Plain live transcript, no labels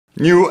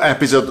New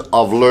episode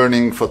of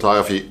Learning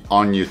Photography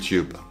on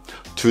YouTube.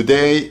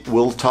 Today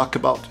we'll talk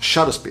about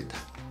shutter speed,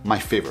 my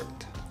favorite.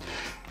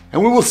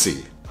 And we will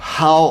see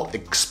how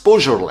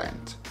exposure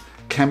length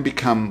can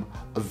become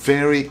a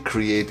very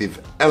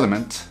creative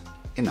element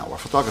in our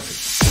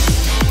photography.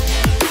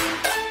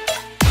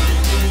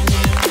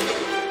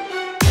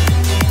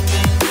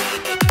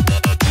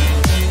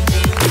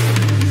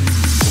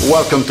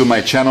 Welcome to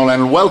my channel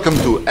and welcome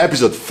to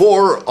episode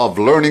 4 of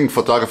Learning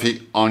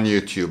Photography on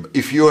YouTube.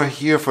 If you are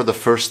here for the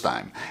first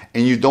time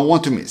and you don't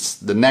want to miss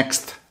the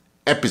next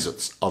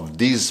episodes of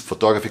this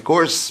photography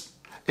course,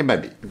 it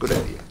might be a good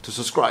idea to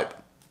subscribe.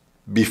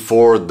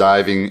 Before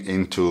diving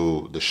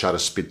into the shutter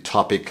speed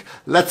topic,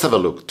 let's have a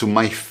look to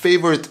my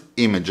favorite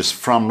images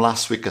from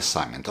last week's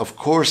assignment. Of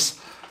course,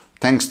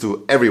 thanks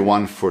to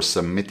everyone for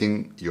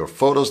submitting your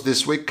photos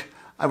this week.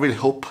 I really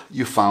hope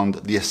you found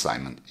the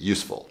assignment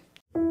useful.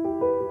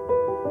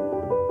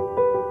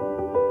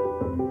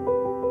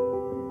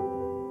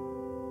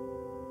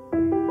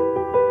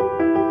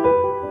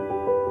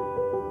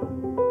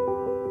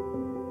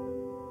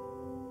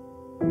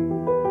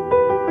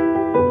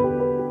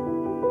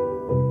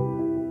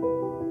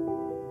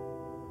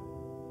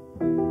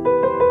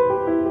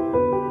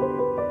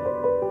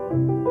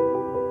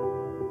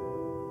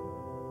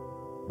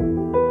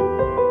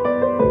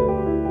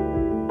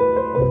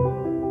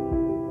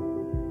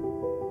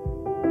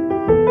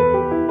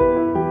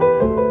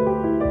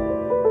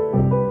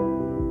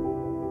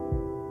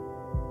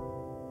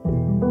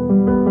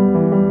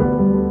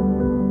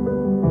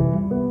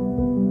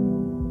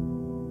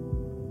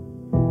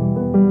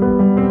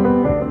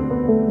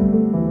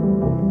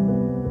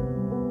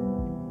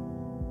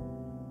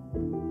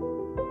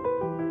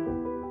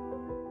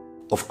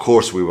 Of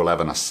course, we will have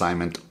an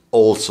assignment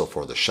also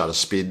for the shutter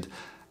speed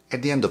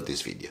at the end of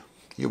this video.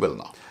 You will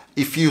know.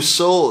 If you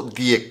saw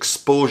the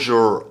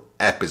exposure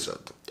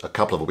episode a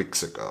couple of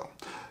weeks ago,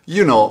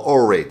 you know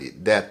already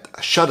that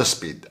shutter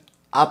speed,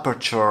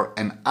 aperture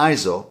and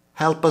ISO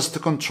help us to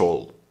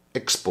control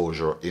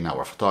exposure in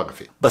our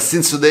photography. But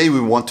since today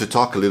we want to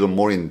talk a little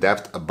more in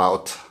depth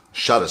about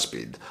shutter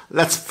speed,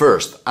 let's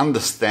first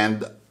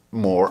understand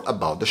more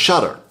about the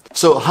shutter.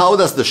 So how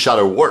does the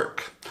shutter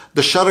work?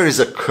 The shutter is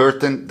a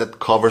curtain that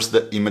covers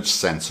the image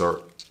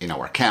sensor in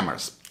our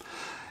cameras,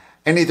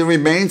 and it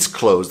remains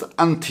closed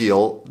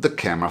until the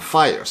camera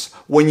fires.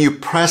 When you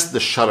press the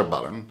shutter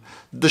button,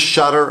 the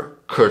shutter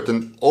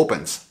curtain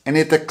opens and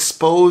it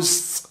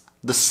exposes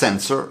the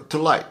sensor to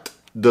light.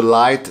 The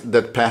light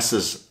that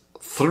passes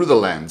through the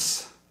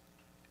lens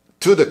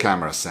to the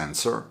camera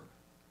sensor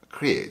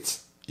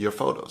creates your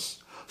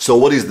photos. So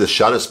what is the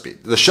shutter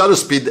speed? The shutter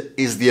speed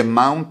is the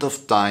amount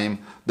of time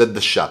that the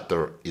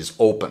shutter is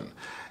open.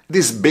 It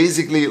is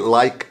basically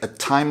like a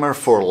timer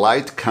for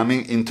light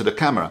coming into the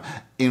camera.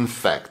 In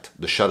fact,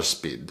 the shutter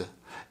speed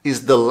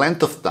is the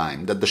length of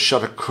time that the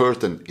shutter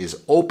curtain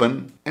is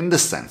open and the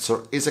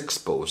sensor is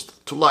exposed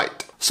to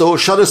light. So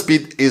shutter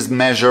speed is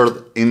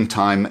measured in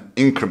time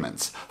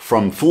increments,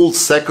 from full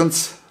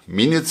seconds,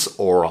 minutes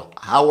or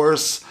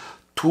hours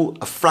to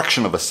a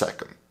fraction of a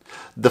second.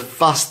 The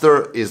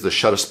faster is the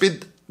shutter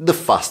speed, the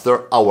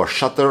faster our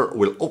shutter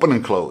will open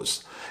and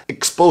close,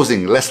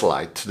 exposing less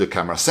light to the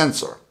camera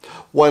sensor.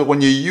 While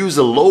when you use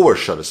a lower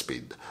shutter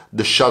speed,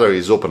 the shutter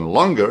is open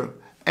longer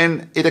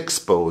and it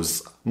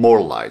exposes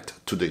more light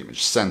to the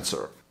image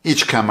sensor.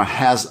 Each camera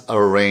has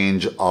a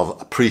range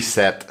of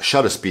preset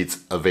shutter speeds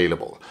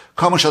available.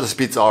 Common shutter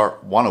speeds are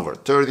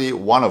 1/30,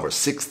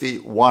 1/60,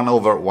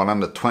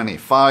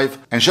 1/125,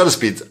 and shutter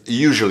speeds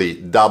usually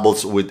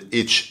doubles with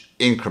each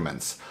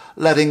increments,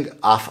 letting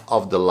half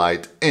of the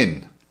light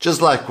in.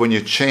 Just like when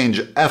you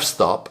change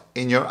f-stop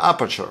in your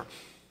aperture.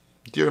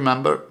 Do you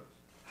remember?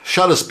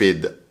 Shutter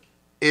speed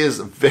is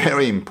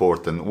very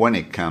important when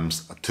it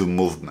comes to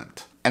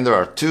movement. And there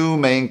are two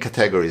main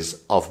categories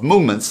of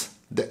movements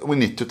that we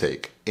need to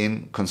take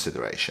in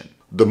consideration.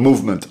 The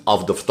movement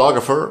of the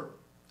photographer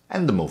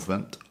and the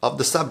movement of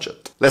the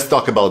subject. Let's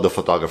talk about the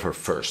photographer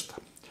first.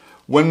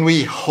 When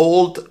we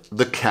hold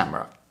the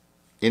camera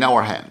in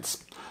our hands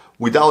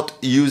without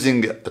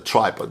using a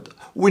tripod,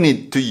 we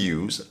need to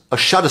use a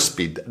shutter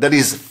speed that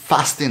is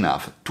fast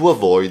enough to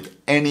avoid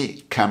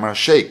any camera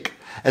shake.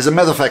 As a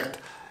matter of fact,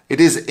 it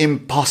is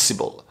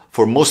impossible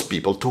for most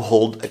people to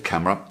hold a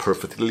camera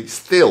perfectly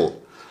still.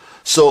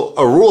 So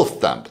a rule of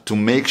thumb to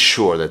make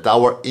sure that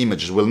our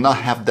images will not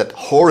have that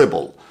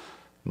horrible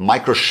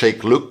micro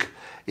shake look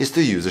is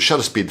to use a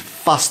shutter speed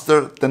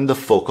faster than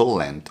the focal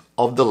length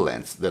of the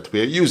lens that we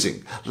are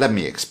using. Let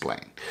me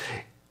explain.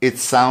 It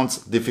sounds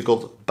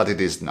difficult, but it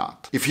is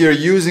not. If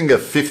you're using a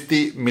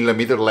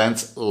 50mm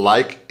lens,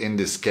 like in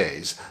this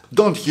case,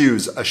 don't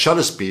use a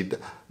shutter speed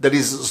that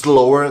is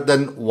slower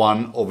than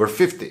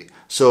 1/50.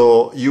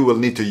 So you will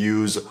need to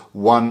use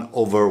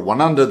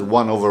 1/100,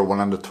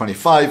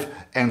 1/125,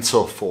 and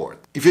so forth.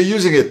 If you're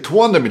using a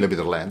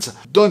 200mm lens,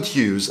 don't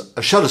use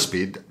a shutter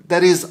speed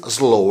that is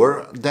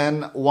slower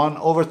than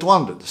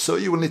 1/200. So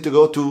you will need to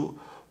go to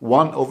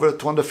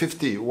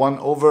 1/250,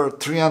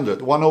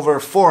 1/300,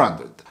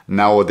 1/400.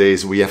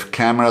 Nowadays we have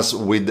cameras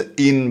with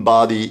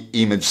in-body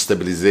image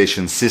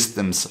stabilization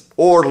systems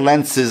or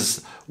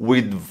lenses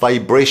with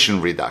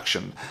vibration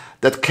reduction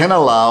that can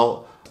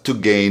allow to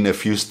gain a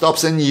few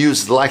stops and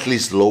use slightly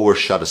slower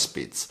shutter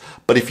speeds.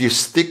 But if you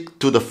stick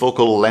to the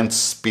focal length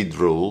speed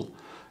rule,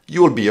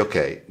 you will be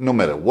okay no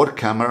matter what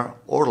camera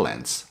or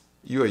lens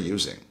you are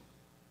using.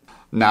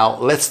 Now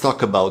let's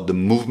talk about the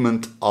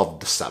movement of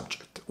the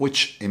subject,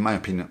 which in my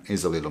opinion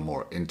is a little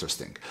more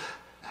interesting.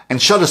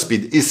 And shutter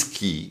speed is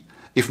key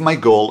if my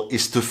goal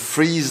is to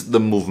freeze the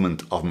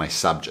movement of my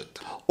subject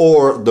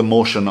or the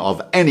motion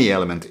of any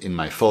element in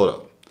my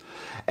photo.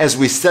 As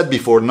we said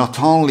before,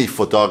 not only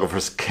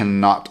photographers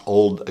cannot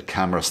hold a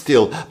camera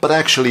still, but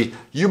actually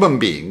human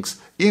beings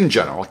in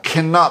general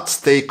cannot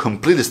stay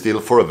completely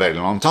still for a very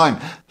long time.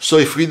 So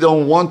if we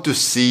don't want to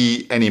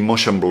see any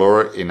motion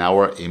blur in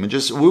our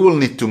images, we will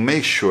need to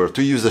make sure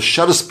to use a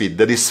shutter speed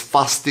that is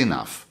fast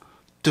enough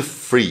to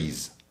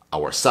freeze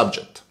our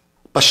subject.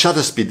 But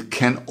shutter speed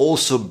can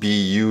also be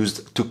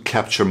used to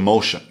capture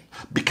motion,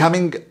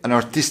 becoming an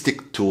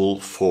artistic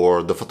tool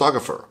for the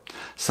photographer.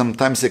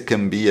 Sometimes it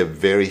can be a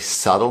very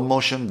subtle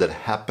motion that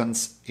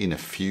happens in a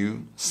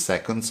few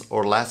seconds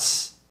or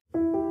less.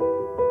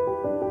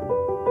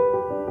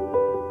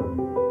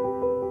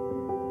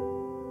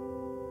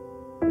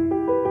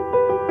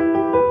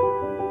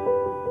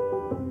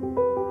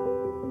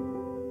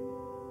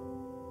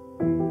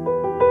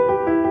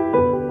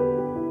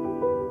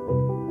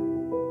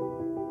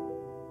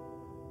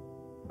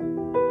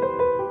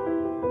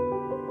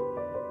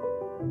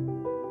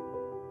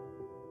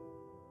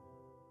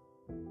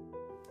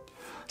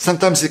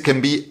 Sometimes it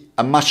can be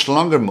a much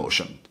longer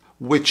motion,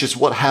 which is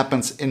what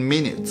happens in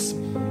minutes.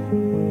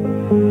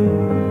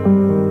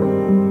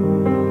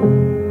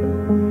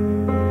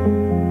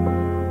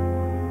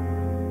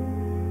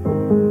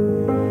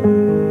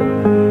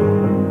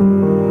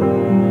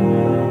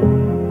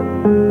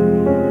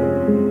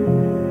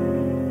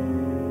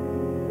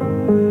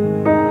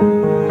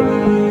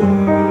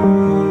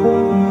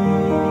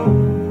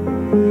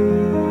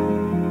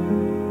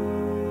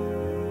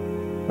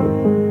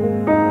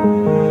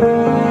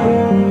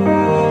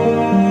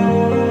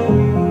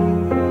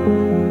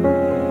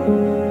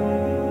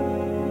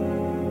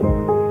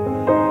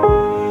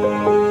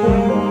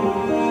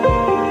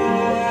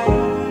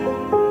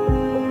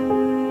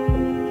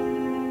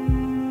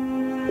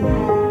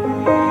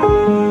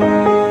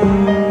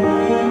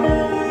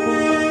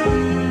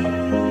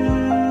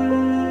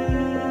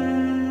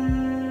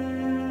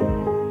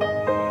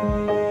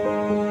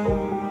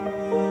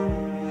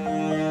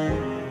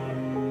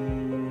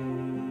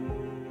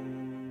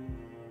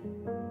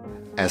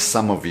 As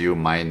some of you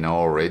might know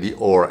already,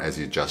 or as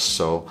you just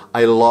saw,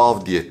 I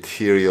love the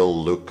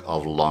ethereal look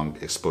of long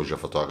exposure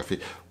photography,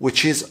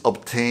 which is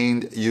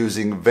obtained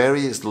using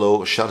very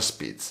slow shutter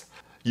speeds.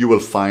 You will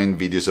find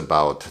videos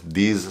about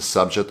this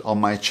subject on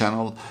my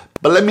channel,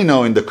 but let me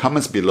know in the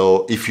comments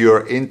below if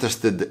you're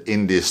interested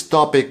in this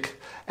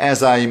topic,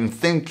 as I'm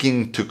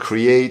thinking to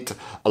create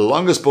a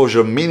long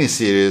exposure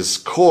mini-series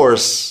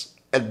course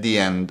at the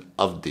end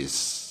of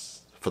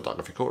this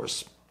photography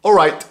course.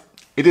 Alright,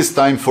 it is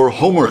time for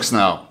homeworks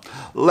now.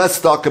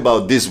 Let's talk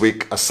about this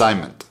week's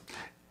assignment.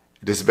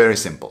 It is very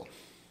simple.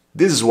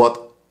 This is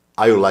what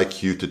I would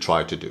like you to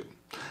try to do.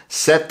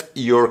 Set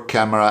your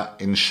camera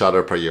in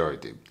shutter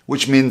priority,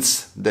 which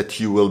means that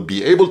you will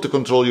be able to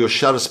control your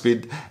shutter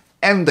speed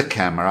and the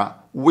camera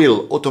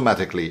will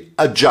automatically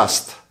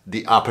adjust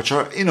the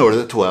aperture in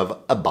order to have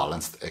a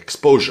balanced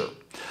exposure.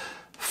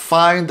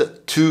 Find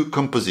two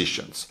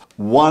compositions.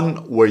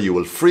 One where you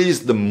will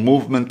freeze the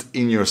movement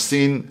in your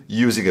scene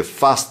using a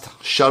fast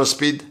shutter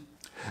speed,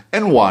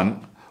 and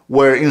one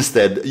where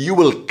instead you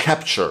will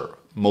capture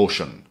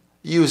motion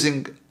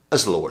using a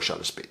slower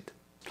shutter speed.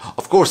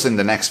 Of course, in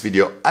the next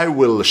video I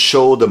will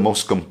show the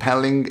most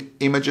compelling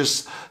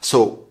images,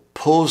 so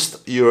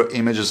post your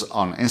images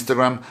on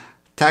Instagram,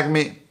 tag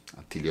me,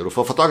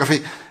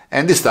 @TilioRufoPhotography,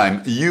 and this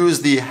time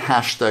use the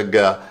hashtag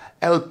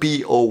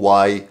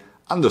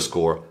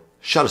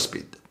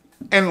LPOY_shutter_speed.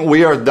 And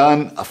we are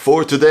done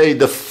for today.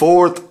 The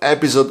 4th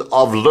episode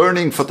of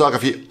Learning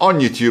Photography on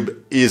YouTube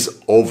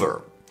is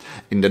over.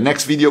 In the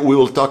next video we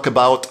will talk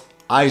about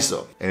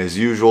ISO. As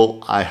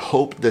usual, I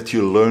hope that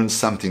you learned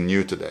something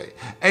new today.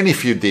 And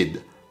if you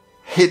did,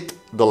 hit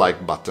the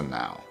like button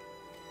now.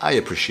 I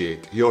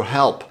appreciate your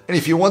help. And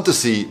if you want to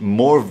see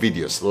more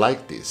videos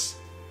like this,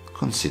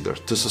 consider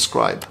to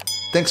subscribe.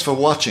 Thanks for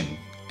watching,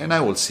 and I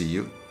will see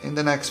you in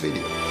the next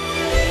video.